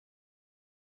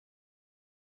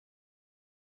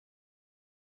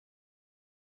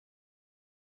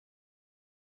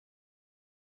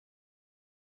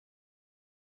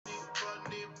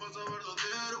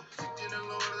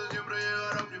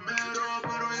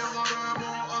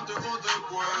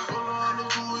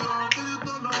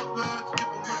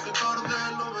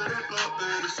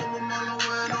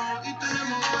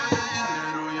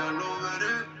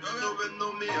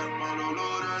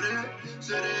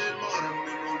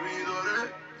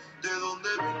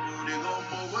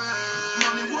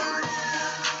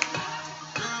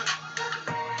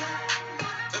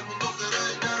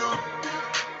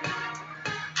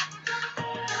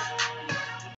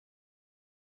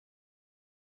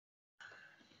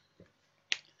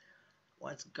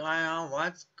What's going on?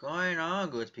 What's going on,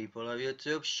 good people of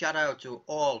YouTube? Shout out to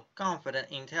all confident,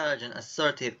 intelligent,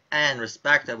 assertive, and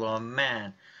respectable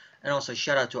men. And also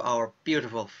shout out to our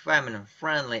beautiful, feminine,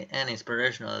 friendly, and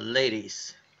inspirational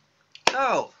ladies.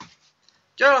 So,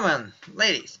 gentlemen,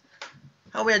 ladies,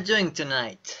 how we are doing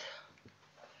tonight?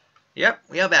 Yep,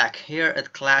 we are back here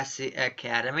at Classy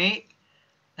Academy.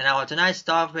 And our tonight's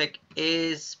topic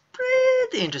is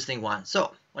pretty interesting one.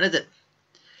 So, what is it?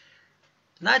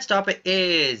 Tonight's topic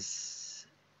is,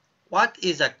 what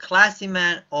is a classy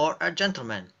man or a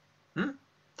gentleman?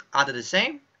 Are they the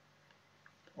same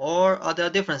or are there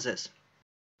differences?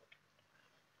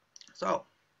 So,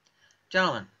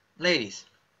 gentlemen, ladies,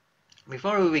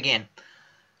 before we begin,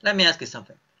 let me ask you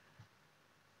something.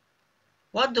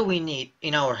 What do we need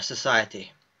in our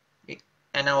society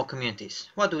and our communities?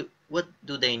 What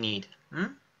do they need?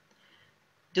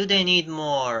 Do they need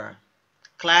more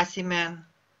classy men?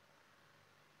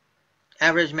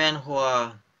 Average men who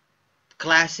are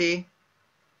classy,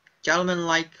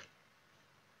 gentleman-like?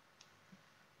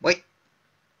 Wait.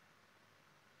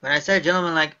 When I say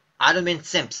gentleman-like, I don't mean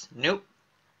simps. Nope.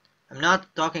 I'm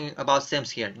not talking about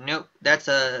simps here. Nope. That's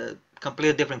a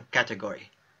completely different category.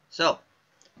 So,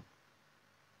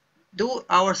 does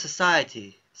our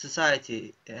society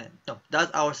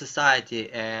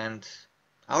and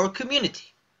our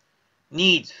community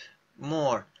need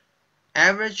more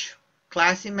average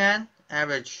classy man,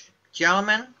 average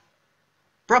gentleman,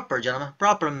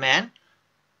 proper man,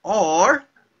 or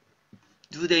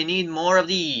do they need more of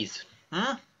these?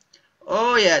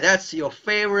 Oh yeah, that's your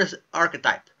favorite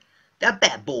archetype. That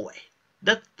bad boy,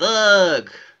 the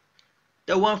thug,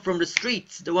 the one from the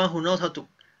streets, the one who knows how to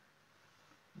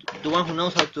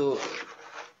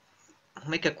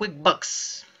make a quick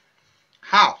bucks.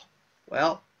 How?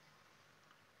 Well,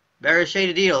 very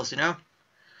shady deals,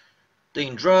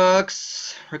 doing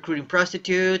drugs, recruiting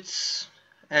prostitutes,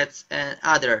 and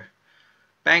other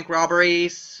bank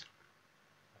robberies,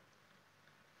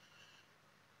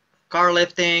 car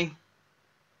lifting,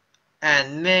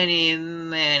 and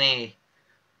many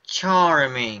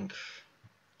charming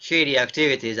shady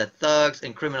activities that thugs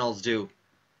and criminals do,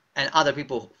 and other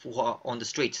people who are on the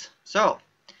streets. So,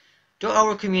 do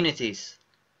our communities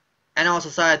and our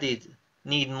society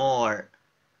need more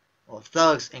of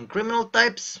thugs and criminal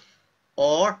types,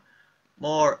 or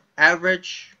more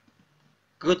average,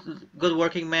 good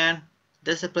working man,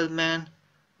 disciplined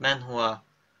men who are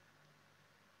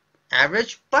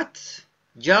average but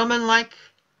gentleman-like,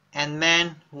 and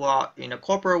men who are in a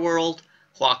corporate world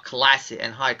who are classy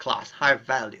and high class, high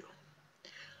value?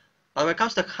 But when it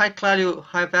comes to high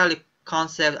value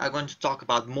concept, I'm going to talk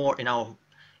about more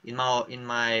in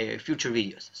my future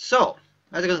videos. So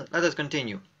let us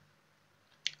continue.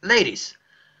 Ladies,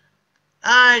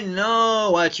 I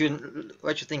know what you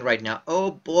think right now.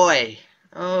 Oh boy.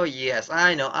 Oh yes,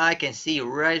 I know. I can see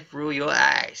right through your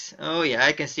eyes. Oh yeah,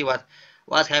 I can see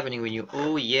what's happening with you.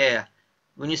 Oh yeah.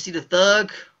 When you see the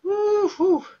thug,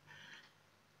 woo-hoo,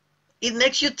 it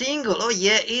makes you tingle. Oh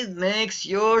yeah, it makes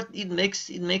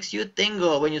you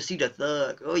tingle when you see the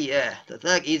thug. Oh yeah, the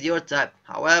thug is your type.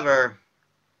 However,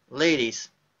 ladies,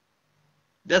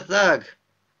 the thug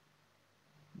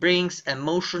brings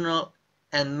emotional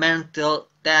and mental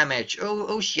damage.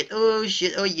 Oh shit. Oh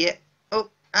yeah. Oh,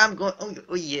 I'm going.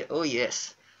 Oh yeah. Oh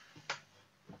yes.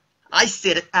 I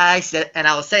said it, and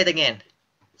I'll say it again.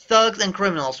 Thugs and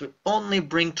criminals will only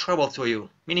bring trouble to you.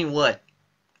 Meaning what?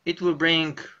 They will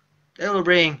bring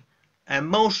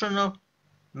emotional,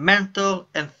 mental,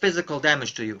 and physical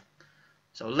damage to you.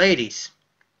 So ladies,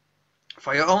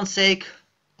 for your own sake,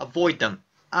 avoid them.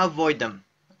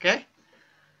 Okay?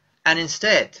 And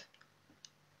instead,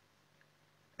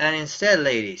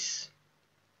 ladies,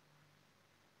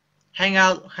 hang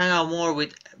out more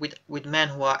with men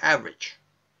who are average.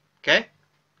 Okay?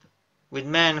 With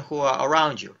men who are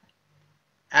around you.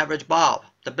 Average Bob,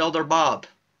 the Builder Bob,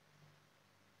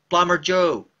 Plumber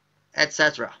Joe,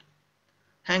 etc.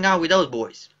 Hang out with those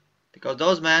boys, because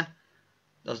those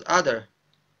other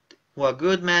who are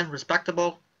good men,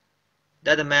 respectable,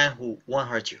 they're the men who won't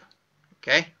hurt you.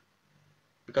 Okay?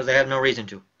 because they have no reason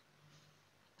to.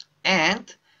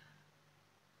 And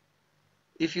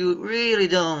if you really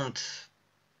don't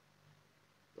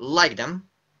like them,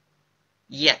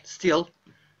 yet still,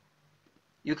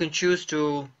 you can choose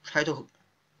to try to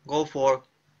go for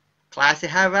classy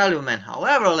high value men.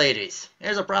 However, ladies,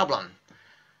 here's a problem.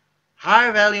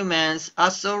 High value men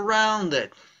are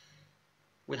surrounded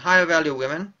with high value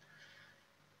women.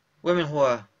 Women who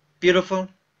are beautiful,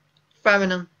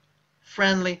 feminine,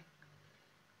 friendly,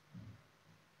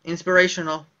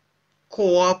 inspirational,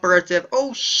 cooperative.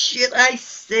 Oh shit, I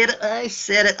said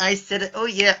it. Oh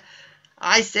yeah.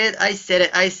 I said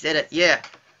it. Yeah,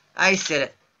 I said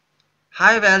it.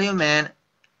 High value men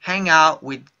hang out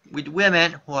with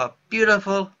women who are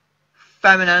beautiful,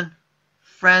 feminine,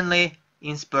 friendly,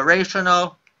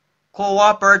 inspirational,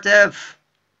 cooperative.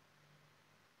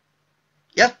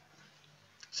 Yep.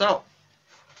 So,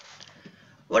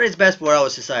 what is best for our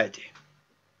society?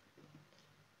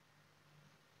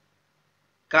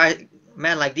 Guys,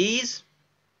 men like these,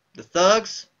 the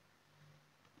thugs,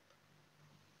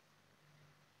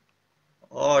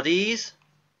 or these,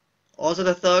 also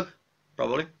the thug,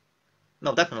 probably.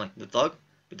 No, definitely the thug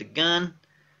with the gun,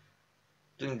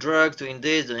 doing drugs, doing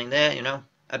this, doing that, you know,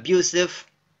 abusive,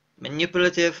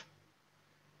 manipulative,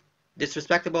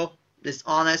 disrespectable,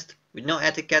 dishonest, with no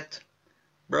etiquette,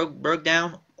 broke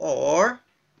down, or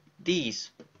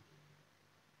these.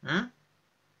 Hmm?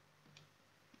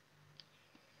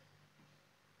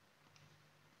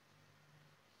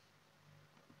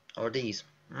 Or these.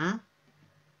 Hmm?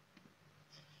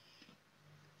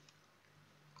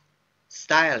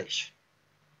 Stylish,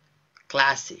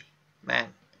 classy, man,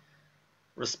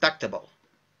 respectable.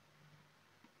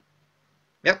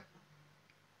 Yep.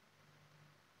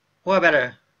 Who are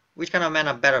better? Which kind of men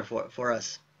are better for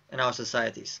us in our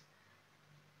societies?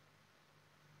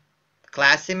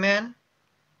 Classy men,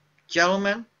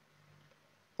 gentlemen,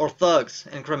 or thugs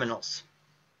and criminals?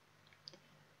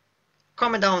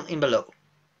 Comment down in below.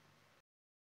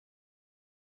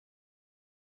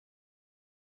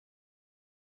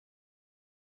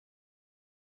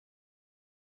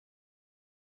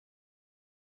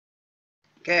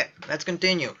 Okay, let's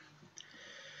continue.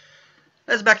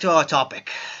 Let's back to our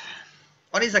topic.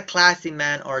 What is a classy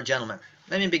man or a gentleman?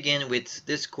 Let me begin with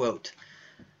this quote.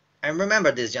 And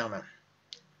remember this, gentlemen.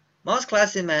 Most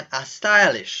classy men are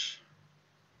stylish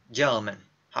gentlemen.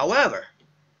 However,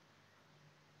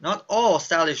 not all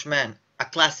stylish men are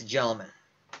classy gentlemen.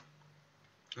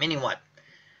 Meaning what?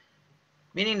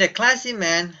 Meaning that classy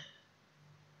man,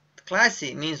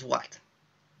 classy means what?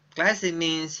 Classy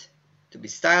means to be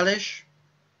stylish,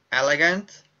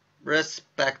 elegant,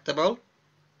 respectable,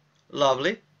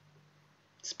 lovely,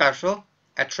 special,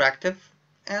 attractive,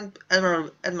 and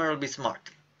admirably smart.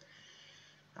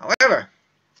 However,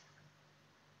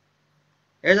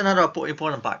 here's another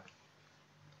important part.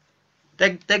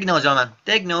 Take notes, gentlemen.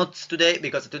 Take notes today,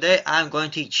 because today I'm going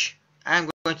to teach. I'm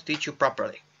going to teach you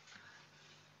properly.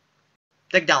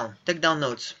 Take down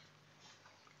notes.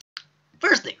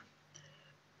 First thing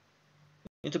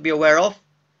you need to be aware of,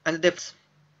 and the difference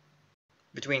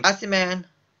between classy man,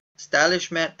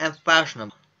 stylish man, and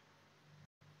fashionable.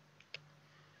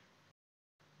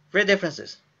 Three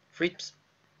differences. Three tips.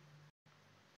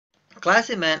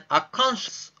 Classy men are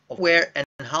conscious of where and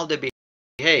how they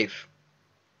behave,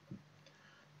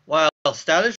 while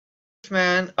stylish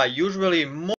men are usually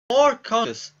more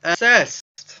conscious and obsessed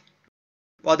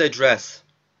while they dress.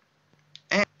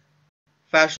 And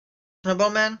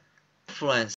fashionable men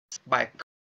influenced by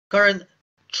current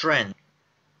trend.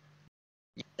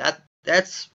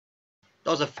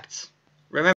 Those are facts.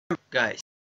 Remember, guys,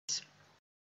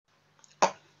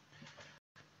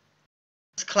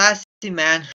 this classy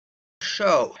man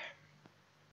show.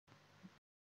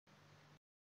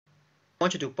 I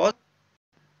want you to pause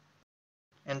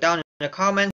and down in the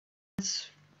comments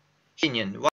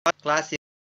opinion. What classy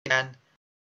man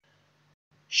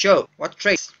show? What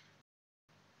traits?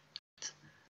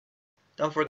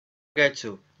 Don't forget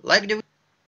to like the video,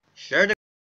 share the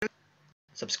video,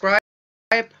 subscribe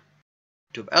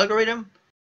to the algorithm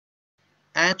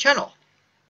and channel.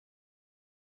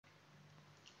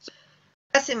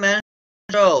 Classy man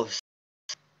shows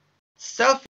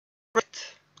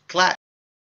self-respect, class,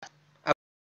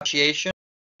 appreciation.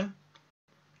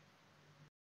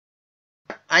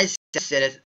 I said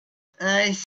it.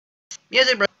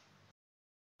 Music break.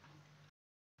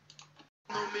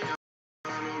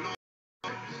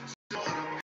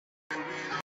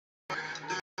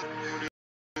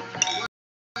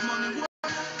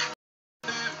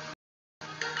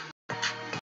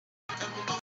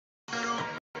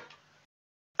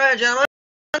 Alright, gentlemen,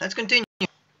 let's continue.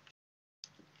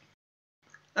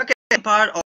 part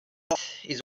of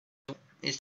is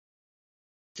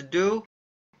to do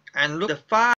and look at the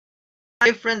 5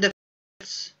 different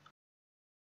definitions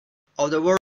of the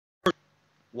word.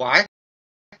 Why?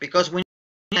 Because when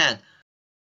you understand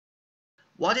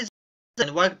what is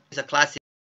and what is a class,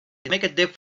 it make a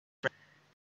difference.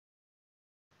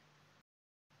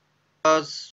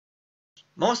 Because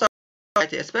most of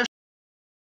society, especially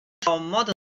our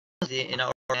modern society in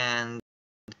our and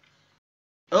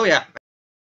oh yeah,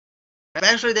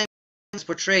 especially they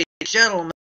portray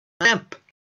gentleman limp.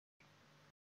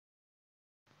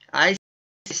 I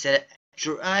said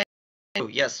I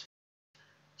yes.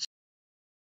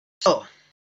 So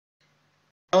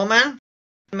gentleman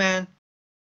man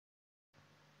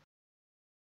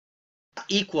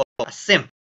equal a simp.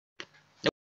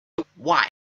 Why?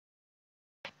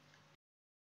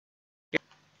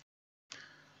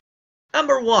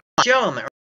 Number one, gentleman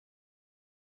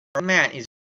or man is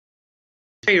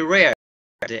very rare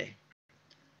today.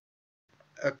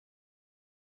 A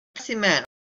classy man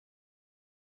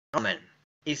or woman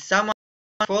is someone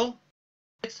full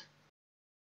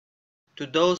to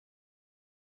those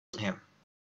him.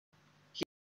 He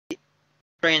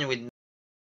trained with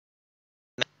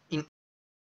in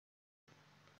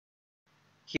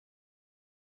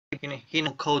he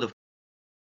know code of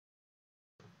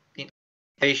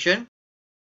innovation,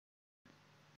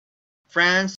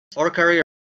 France or career.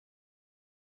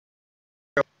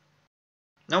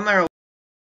 No matter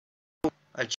what,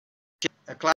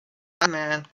 a class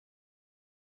man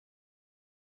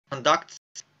conducts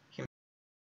him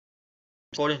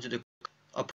according to the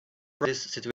this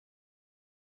situation.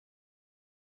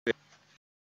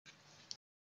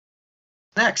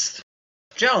 Next,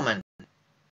 gentlemen,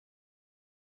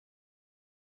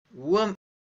 women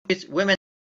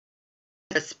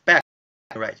respect,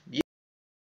 right? You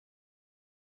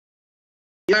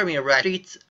hear me right?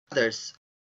 Treats others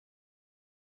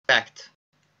respect.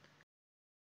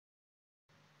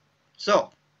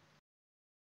 So,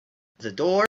 the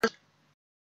door,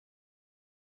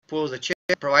 pulls the chair,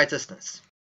 provides assistance.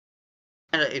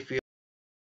 And if you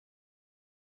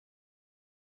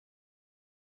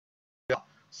are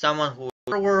someone who is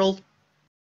in the world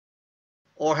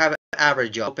or have an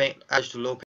average job, average to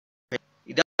low pay,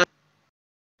 it doesn't.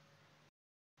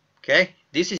 Okay,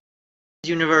 this is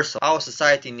universal. Our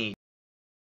society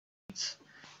needs.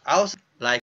 Our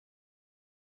like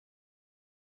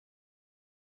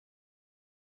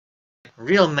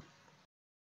real men.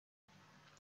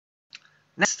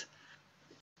 Next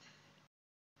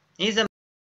is a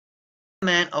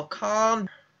man of calm,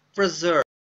 reserve.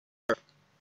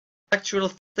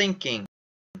 Actual thinking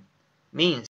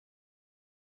means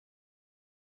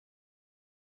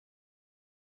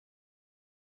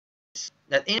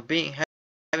that in being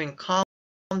having calm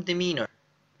demeanor,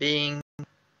 being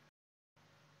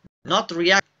not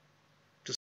reacting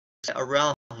to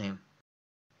around him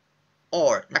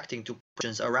or reacting to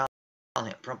questions around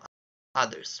him from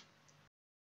others.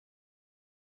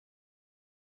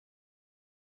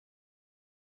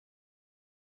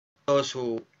 Those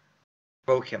who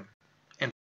broke him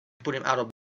and put him out of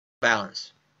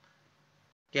balance.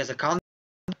 He has a calm,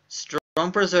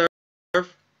 strong preserve,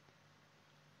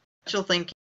 actual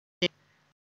thinking.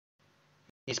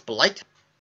 He's polite.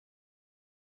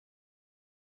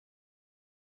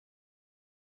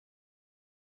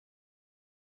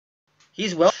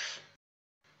 He's well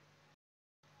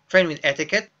trained with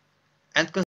etiquette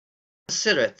and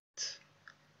considerate.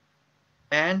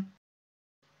 Man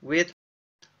with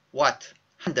what?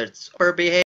 Standards per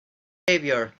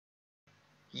behavior.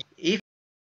 If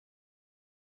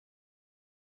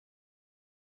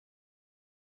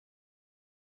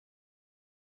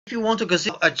you want to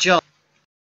consider a job,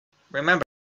 remember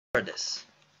this.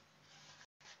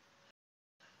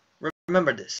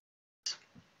 Remember this.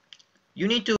 You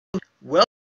need to be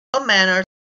well-mannered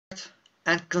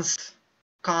and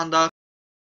conduct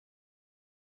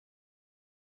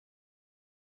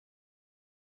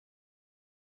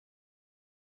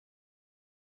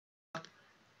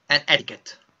and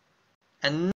etiquette.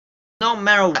 And no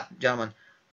matter what, gentlemen,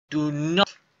 do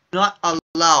not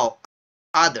allow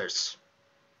others,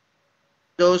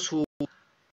 those who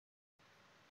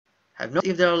have no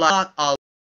if they're not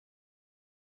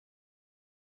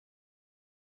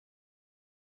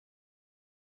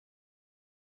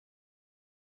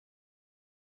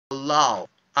allow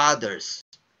others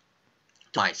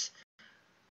to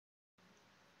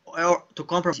or to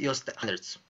compromise your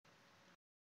standards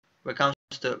when it comes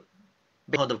to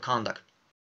code of conduct.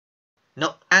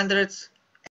 No standards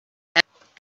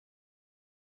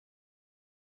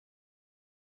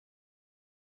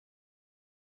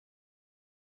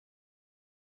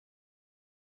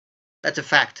That's a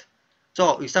fact.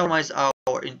 So we summarize our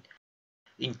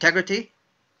integrity,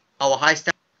 our high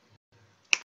standard.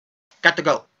 Got to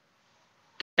go.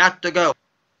 Got to go.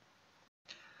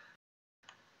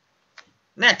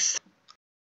 Next.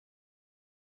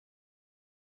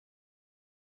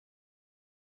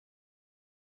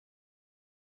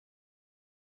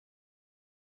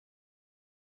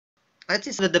 Let's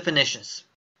see some of the definitions.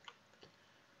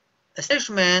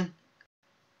 Establishment,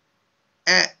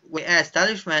 we add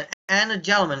establishment and a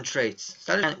gentleman traits.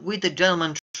 Establishment with the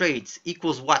gentleman traits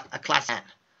equals what? A class man.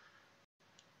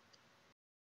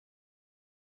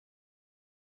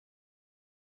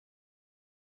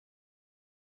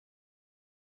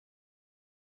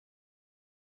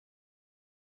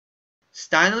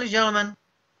 Steinly gentleman,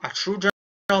 a true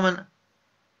gentleman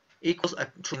equals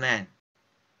a true man.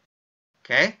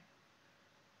 Okay?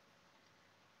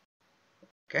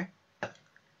 Okay?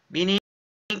 Meaning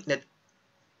that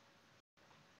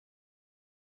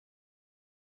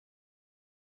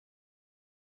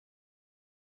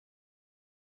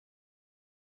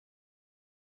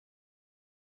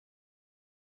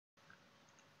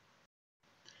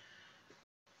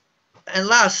and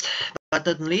last but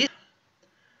not least,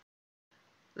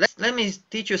 let me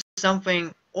teach you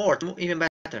something or even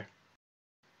better.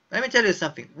 Let me tell you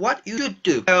something. What you should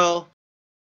do. Well,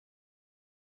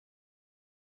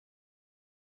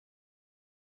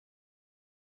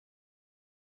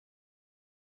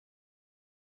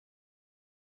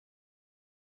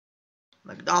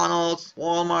 McDonald's,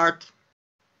 Walmart,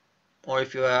 or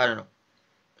if you I don't know,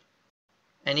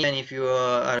 and even if you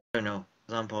I don't know,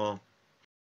 for example,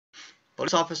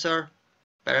 police officer,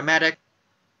 paramedic,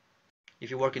 if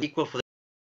you work in equal for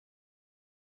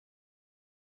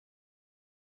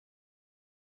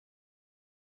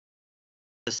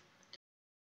this,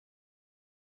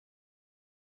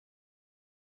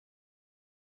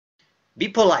 be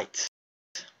polite.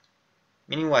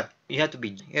 Meaning what? You have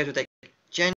to take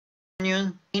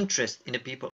genuine interest in the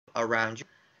people around you,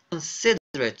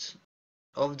 considerate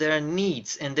of their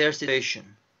needs and their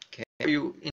situation. Okay,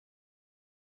 you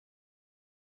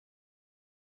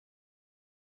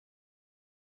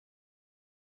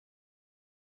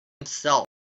self.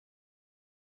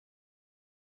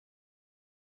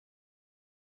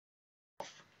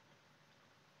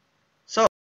 So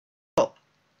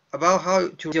about how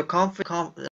to your comfort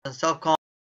and self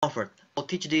comfort. I'll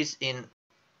teach this in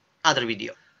other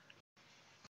video.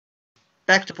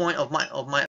 Back to the point of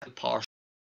my part.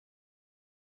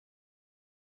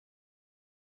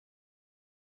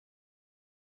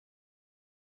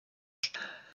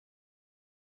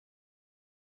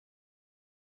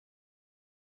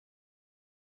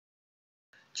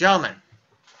 Gentlemen,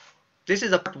 this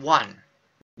is a part one.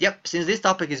 Yep, since this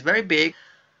topic is very big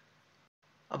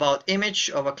about image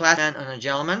of a class man and a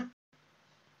gentleman.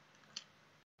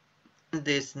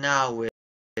 This now with